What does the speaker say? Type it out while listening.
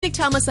Nick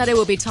Tamasade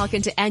will be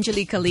talking to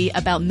Angelica Lee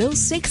about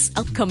Mill6's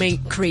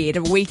upcoming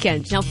Creative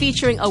Weekend. Now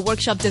featuring a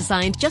workshop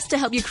designed just to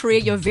help you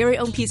create your very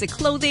own piece of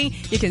clothing.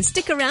 You can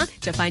stick around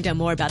to find out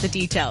more about the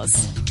details.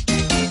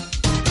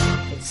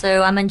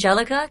 So I'm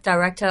Angelica,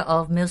 director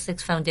of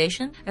Mill6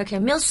 Foundation. Okay,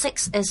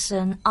 Mill6 is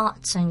an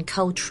arts and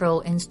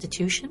cultural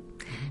institution.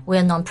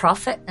 We're a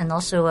non-profit and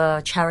also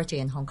a charity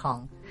in Hong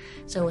Kong.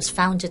 So it was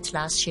founded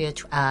last year,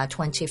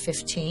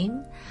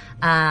 2015.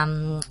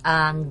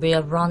 And we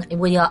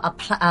are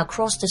a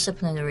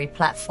cross-disciplinary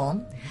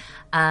platform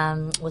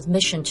with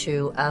mission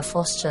to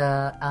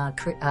foster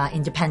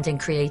independent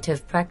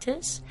creative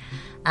practice,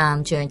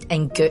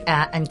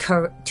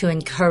 to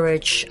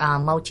encourage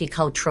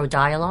multicultural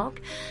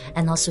dialogue,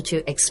 and also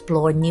to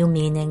explore new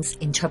meanings,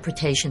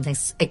 interpretations, and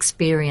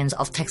experience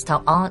of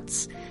textile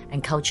arts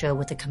and culture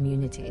with the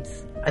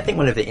communities. I think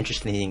one of the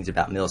interesting things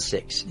about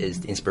Mill6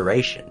 is the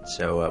inspiration.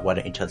 So why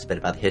don't you tell us a bit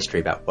about the history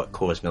about what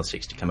caused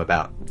Mill6 to come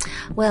about?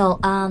 Well,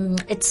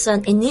 it's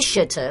an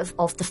initiative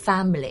of the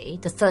family,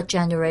 the third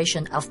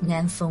generation of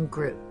Nam Phong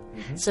Group.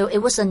 Mm-hmm. So it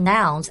was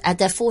announced at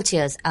their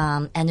 40th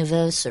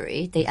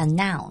anniversary. They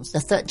announced, the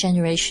third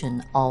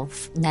generation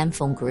of Nam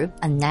Phong Group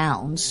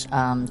announced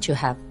to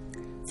have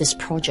this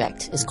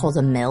project. It's called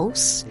the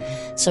Mills.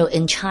 Mm-hmm. So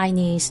in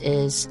Chinese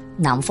is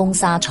Nam Phong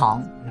Sa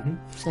Chong. Mm-hmm.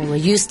 So we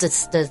used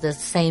the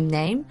same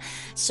name.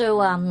 So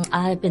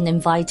I've been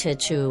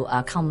invited to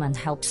come and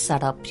help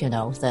set up,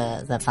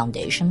 the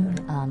foundation.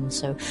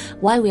 So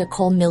why we are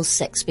called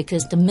Mill6?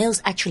 Because the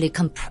mills actually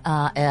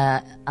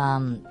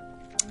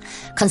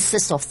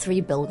consists of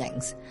 3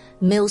 buildings: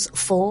 Mills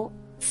 4,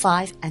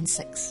 5, and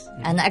 6.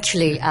 And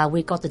actually,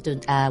 we got the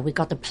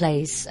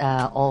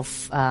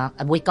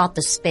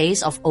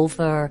space of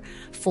over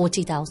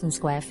 40,000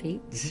 square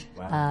feet.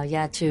 Wow.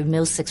 To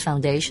Mill6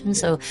 Foundation.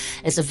 So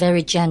it's a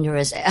very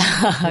generous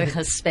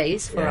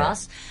space for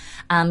us.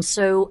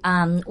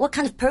 What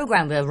kind of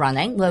program we're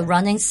running? We're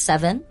running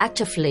 7,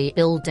 actively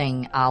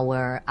building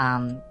our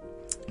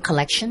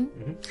collection.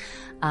 Mm-hmm.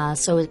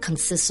 So it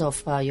consists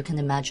of, you can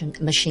imagine,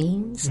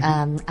 machines,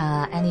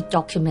 any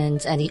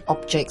documents, any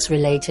objects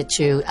related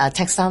to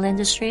textile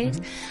industries,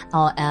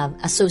 or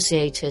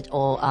associated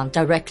or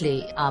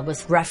directly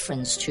with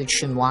reference to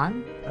Chun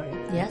Wan.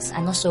 Yes,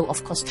 and also,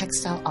 of course,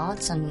 textile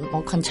arts and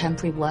more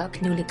contemporary work,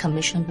 newly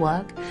commissioned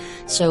work.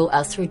 So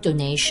through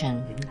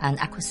donation and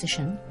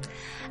acquisition.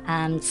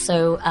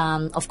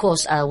 Of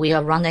course, we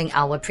are running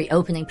our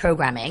pre-opening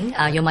programming.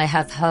 You might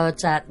have heard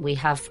that we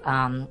have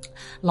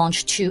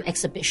launched 2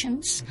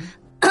 exhibitions.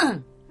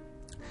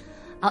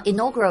 Our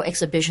inaugural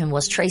exhibition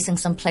was Tracing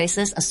Some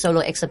Places, a solo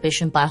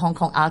exhibition by Hong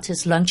Kong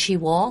artist Leung Chi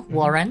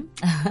Warren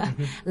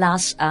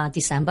last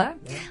December,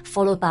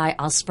 followed by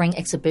our spring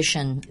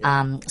exhibition,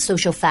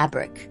 Social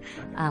Fabric.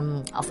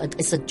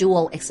 It's a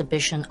dual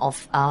exhibition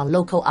of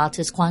local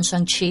artist Guan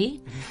Sheng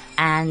Chi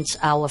and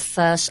our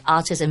first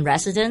artist in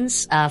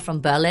residence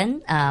from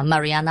Berlin,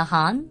 Mariana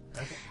Han.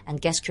 And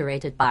guest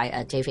curated by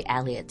David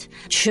Elliott.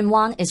 Chun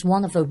Wan is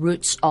one of the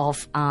roots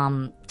of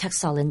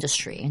textile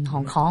industry in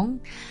Hong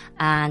Kong,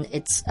 and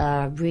it's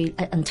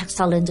and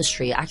textile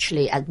industry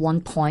actually at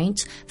one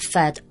point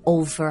fed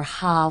over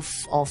half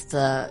of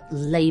the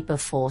labor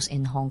force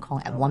in Hong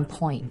Kong at one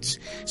point.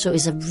 So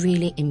it's a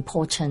really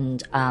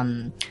important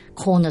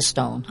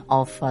cornerstone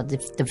of the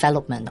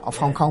development of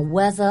Hong Kong,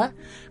 whether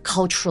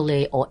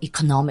culturally or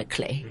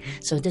economically.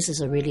 So this is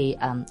a really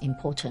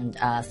important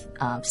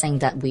thing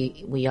that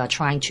we are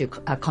trying to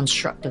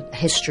construct the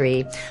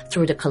history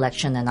through the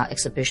collection and our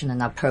exhibition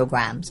and our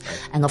programs.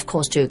 And of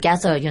course, to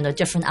gather,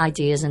 different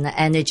ideas and the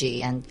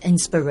energy and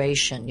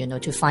inspiration,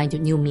 to find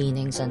new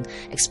meanings and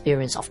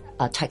experience of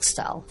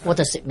textile. What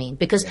does it mean?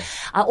 Because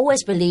I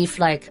always believe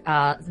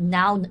now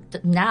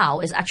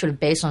is actually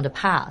based on the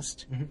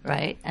past,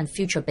 right? And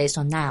future based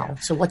on now.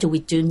 So what do we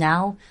do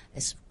now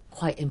is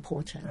quite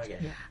important. Okay.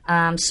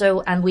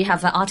 And we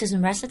have an artist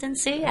in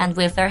residency, and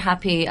we're very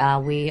happy.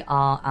 We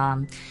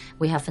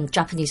have a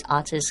Japanese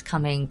artist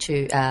coming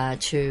to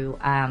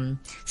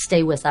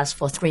stay with us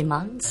for 3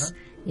 months.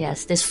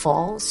 Yes, this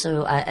fall.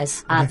 So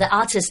the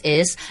artist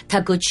is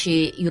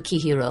Taguchi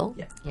Yukihiro.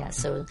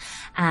 So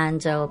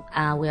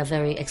we are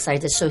very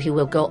excited. So he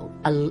will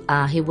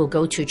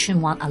go to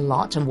Chun Wan a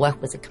lot and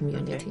work with the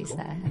communities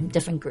there and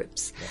different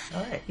groups. Yeah.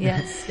 All right.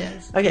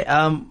 Yes. Okay.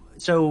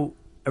 So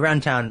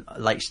Around Town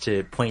likes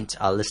to point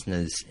our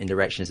listeners in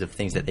directions of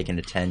things that they can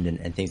attend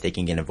and things they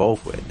can get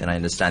involved with. And I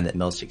understand that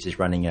Mill6 is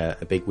running a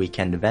big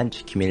weekend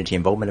event, community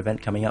involvement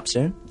event coming up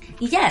soon.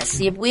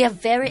 Yes, we are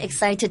very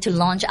excited to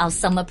launch our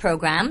summer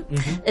program.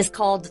 It's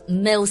called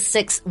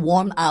Mill6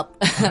 Warm Up.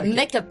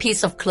 Make a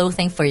piece of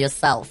clothing for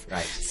yourself.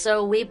 Right.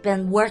 So we've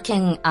been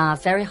working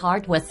very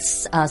hard with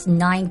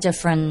 9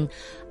 different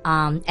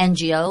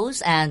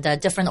NGOs and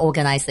different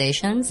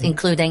organizations,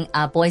 including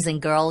Boys and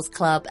Girls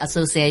Club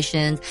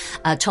Association,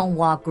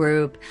 Tonghua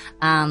Group,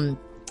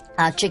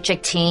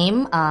 Jig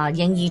team,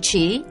 Ying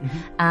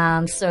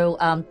Yiqi.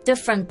 So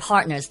different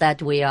partners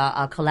that we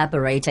are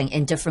collaborating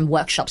in different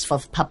workshops for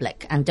the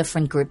public and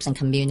different groups and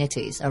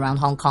communities around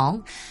Hong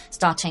Kong,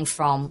 starting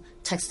from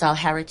textile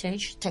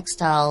heritage,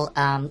 textile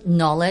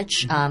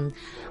knowledge,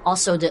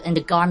 also in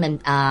the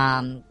garment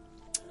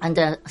and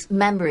the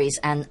memories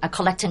and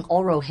collecting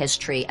oral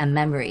history and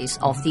memories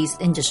of these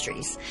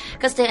industries.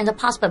 Because they're in the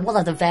past, but what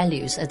are the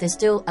values? They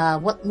still,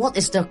 what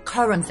is the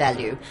current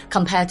value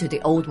compared to the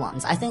old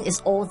ones? I think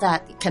it's all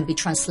that can be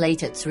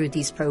translated through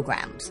these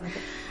programs.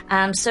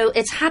 Okay. So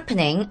it's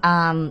happening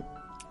on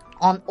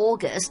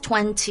August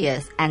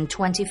 20th and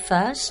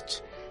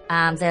 21st.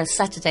 There's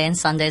Saturday and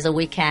Sunday is a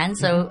weekend.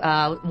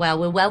 So,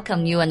 we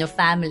welcome you and your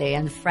family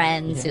and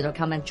friends,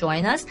 come and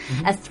join us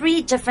at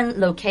 3 different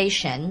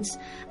locations,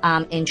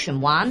 in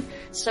Tsuen Wan.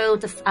 So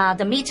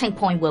the meeting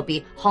point will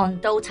be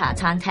Hondo Ta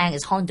Tan Tang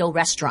is Hondo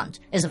Restaurant.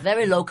 It's a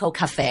very local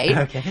cafe.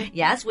 Okay.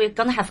 Yes, we're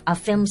going to have a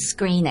film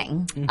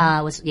screening,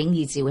 with Ying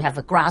Yizi. We have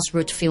a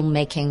grassroots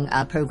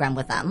filmmaking, program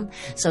with them.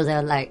 So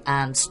they're like,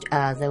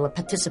 there were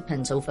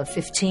participants over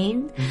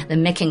 15. They're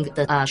making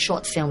the,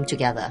 short film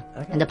together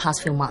in the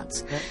past few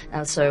months.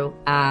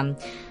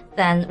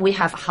 Then we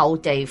have Hao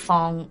Dei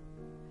Fong,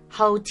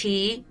 Ho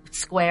Ti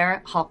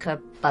Square Hawker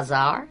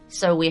Bazaar.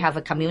 So we have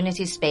a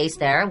community space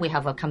there. We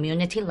have a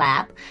community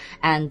lab,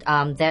 and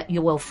there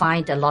you will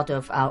find a lot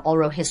of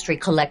oral history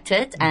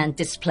collected and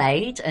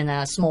displayed in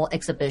a small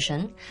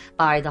exhibition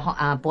by the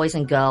Boys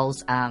and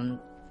Girls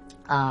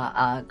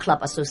Club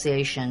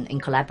Association in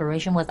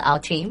collaboration with our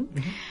team.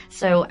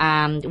 So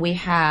we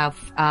have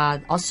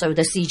also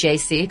the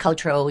CJC,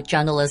 Cultural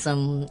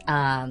Journalism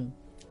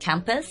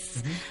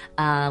campus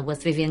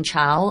with Vivian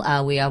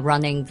Chow. We are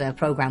running the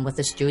program with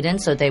the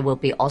students, so they will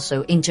be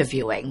also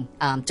interviewing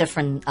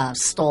different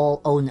stall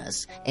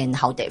owners in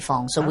Hao Dei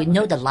Fong. So we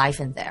know the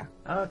life in there.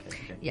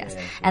 Okay. Yes.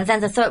 Yeah. And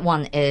then the third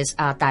one is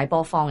Dai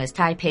Bo Fong is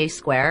Taipei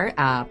Square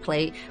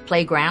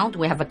playground.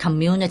 We have a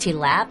community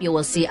lab. You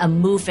will see a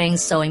moving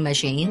sewing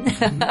machine,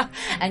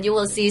 and you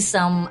will see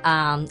some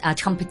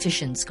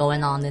competitions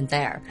going on in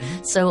there.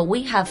 So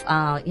we have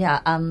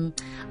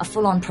a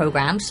full-on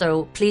program.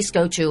 So please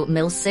go to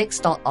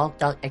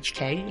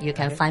mil6.org.hk. You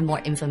can find more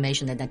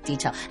information in that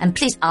detail. And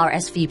please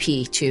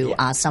RSVP to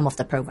some of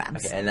the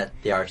programs. Okay, and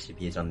the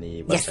RSVP is on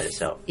the website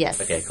itself. Yes.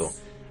 Okay, cool.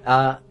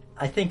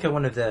 I think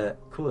one of the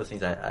coolest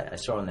things I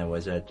saw on there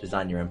was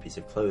design your own piece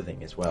of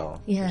clothing as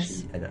well.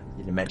 Yes. You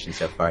didn't mention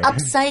so far.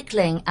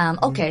 Upcycling.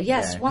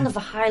 One of the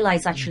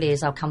highlights actually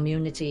is our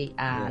community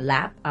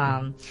lab.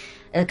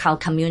 Our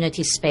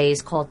community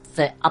space called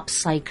the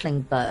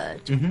Upcycling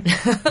Bird.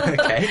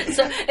 Okay.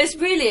 So it's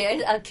really,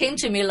 it came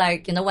to me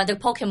like, when the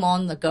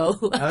Pokemon Go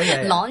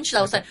launched,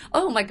 I was like,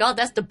 oh my God,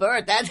 that's the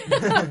bird that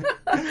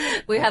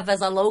we have as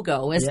a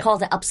logo. It's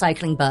called the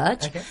Upcycling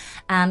Bird.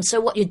 Okay.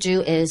 So what you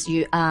do is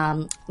you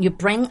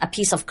bring a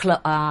piece of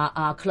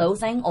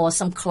clothing or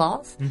some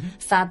cloth,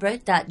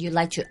 fabric that you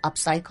like to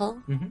upcycle.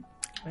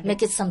 Okay.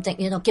 Make it something,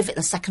 give it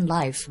a second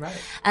life. Right.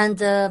 And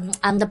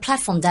the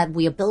platform that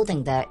we are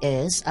building there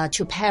is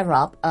to pair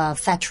up a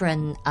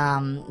veteran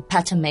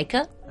pattern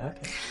maker.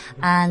 Okay.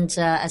 And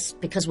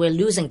because we're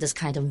losing this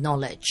kind of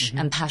knowledge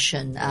and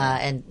passion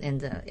in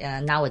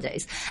the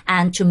nowadays,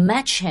 and to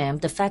match him,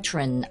 the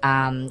veteran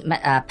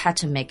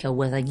pattern maker,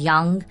 with a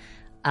young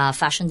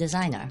fashion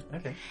designer.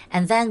 Okay.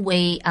 And then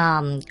we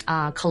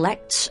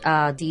collect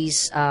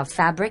these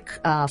fabric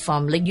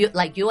from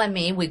like you and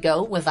me. We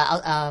go with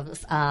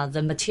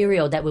the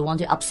material that we want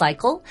to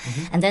upcycle,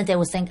 and then they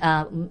will think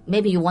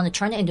maybe you want to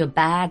turn it into a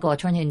bag or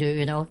turn it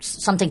into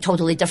something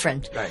totally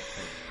different. Right.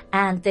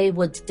 And they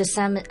would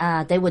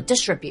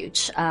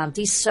distribute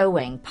these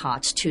sewing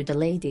parts to the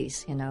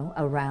ladies,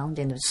 around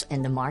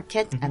in the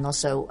market, and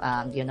also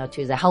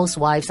to the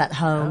housewives at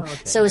home. Oh,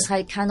 okay. So it's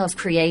like kind of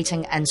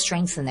creating and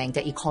strengthening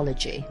the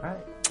ecology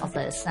of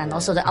this, and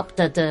also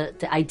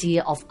the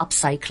idea of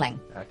upcycling.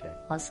 Okay.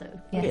 Also,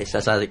 okay, so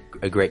that's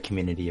a great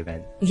community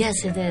event.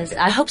 Yes, it is.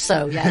 I hope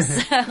so.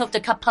 Yes, I hope the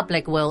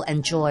public will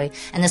enjoy,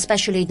 and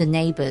especially the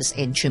neighbors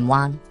in Tsuen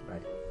Wan.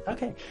 Right.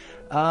 Okay.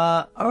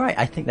 All right,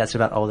 I think that's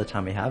about all the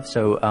time we have.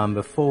 So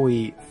before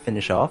we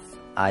finish off,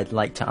 I'd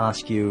like to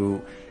ask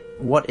you,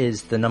 what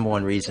is the number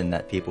one reason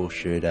that people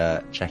should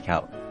check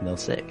out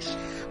Mil6?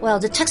 Well,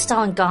 the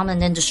textile and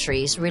garment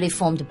industries really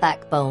form the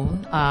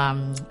backbone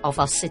of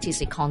our city's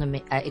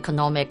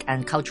economic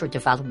and cultural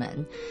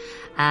development.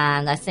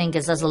 And I think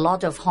there's a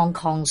lot of Hong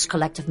Kong's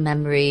collective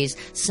memories,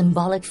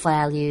 symbolic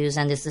values,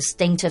 and its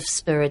distinctive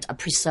spirit are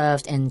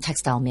preserved in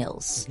textile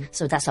mills.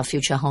 So that's our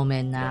future home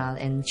in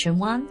Tsuen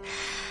Wan.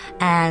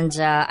 And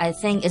I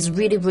think it's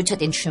really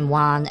rooted in Tsuen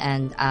Wan,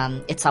 and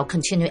it's our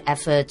continued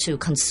effort to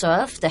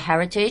conserve the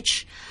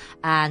heritage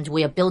And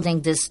we are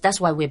building this, that's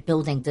why we're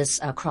building this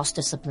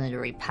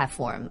cross-disciplinary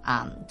platform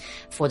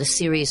for the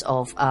series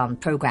of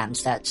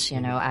programs that,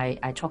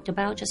 I talked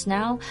about just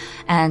now.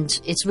 And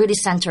it's really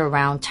centered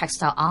around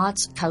textile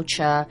arts,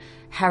 culture,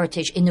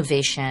 heritage,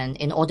 innovation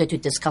in order to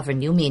discover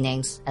new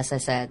meanings, as I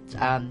said,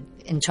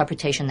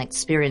 interpretation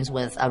experience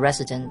with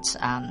resident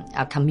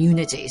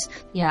communities.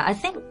 Yeah, I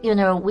think,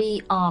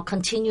 we are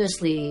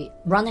continuously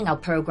running our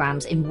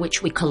programs in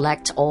which we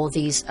collect all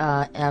these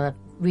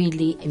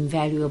really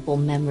invaluable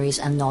memories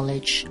and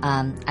knowledge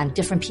and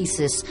different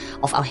pieces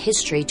of our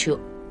history to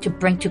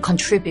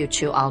contribute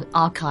to our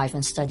archive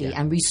and study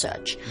and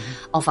research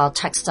of our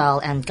textile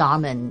and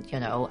garment,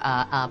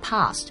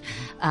 past,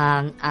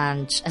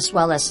 and as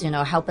well as,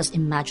 help us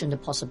imagine the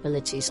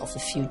possibilities of the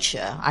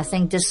future. I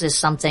think this is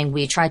something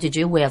we try to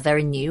do. We are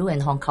very new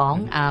in Hong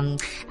Kong,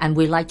 and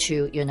we like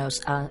to,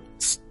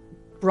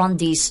 run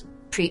these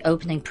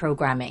pre-opening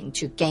programming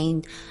to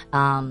gain,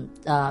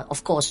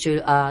 of course,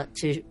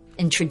 to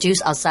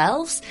introduce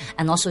ourselves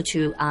and also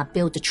to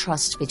build the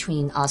trust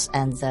between us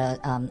and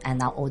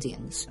our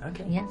audience.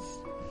 Okay. Yes.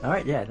 All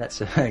right. Yeah,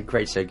 that's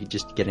great. So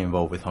just getting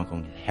involved with Hong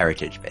Kong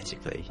heritage,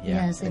 basically.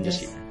 Yeah. Yes, and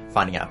just is.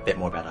 finding out a bit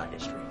more about our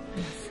history.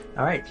 Yes.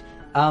 All right.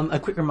 A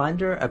quick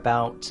reminder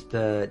about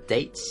the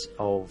dates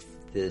of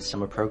the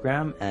summer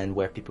program and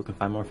where people can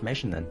find more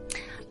information then.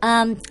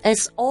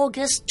 It's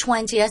August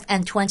 20th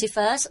and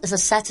 21st. It's a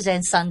Saturday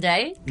and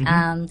Sunday.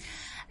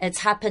 It's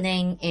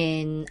happening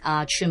in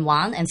Tsuen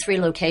Wan and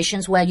 3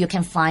 locations where you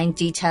can find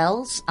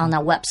details on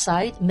our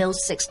website,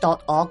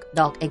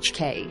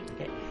 mill6.org.hk.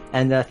 Okay.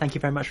 And thank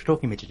you very much for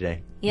talking to me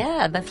today.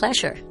 Yeah, my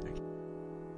pleasure.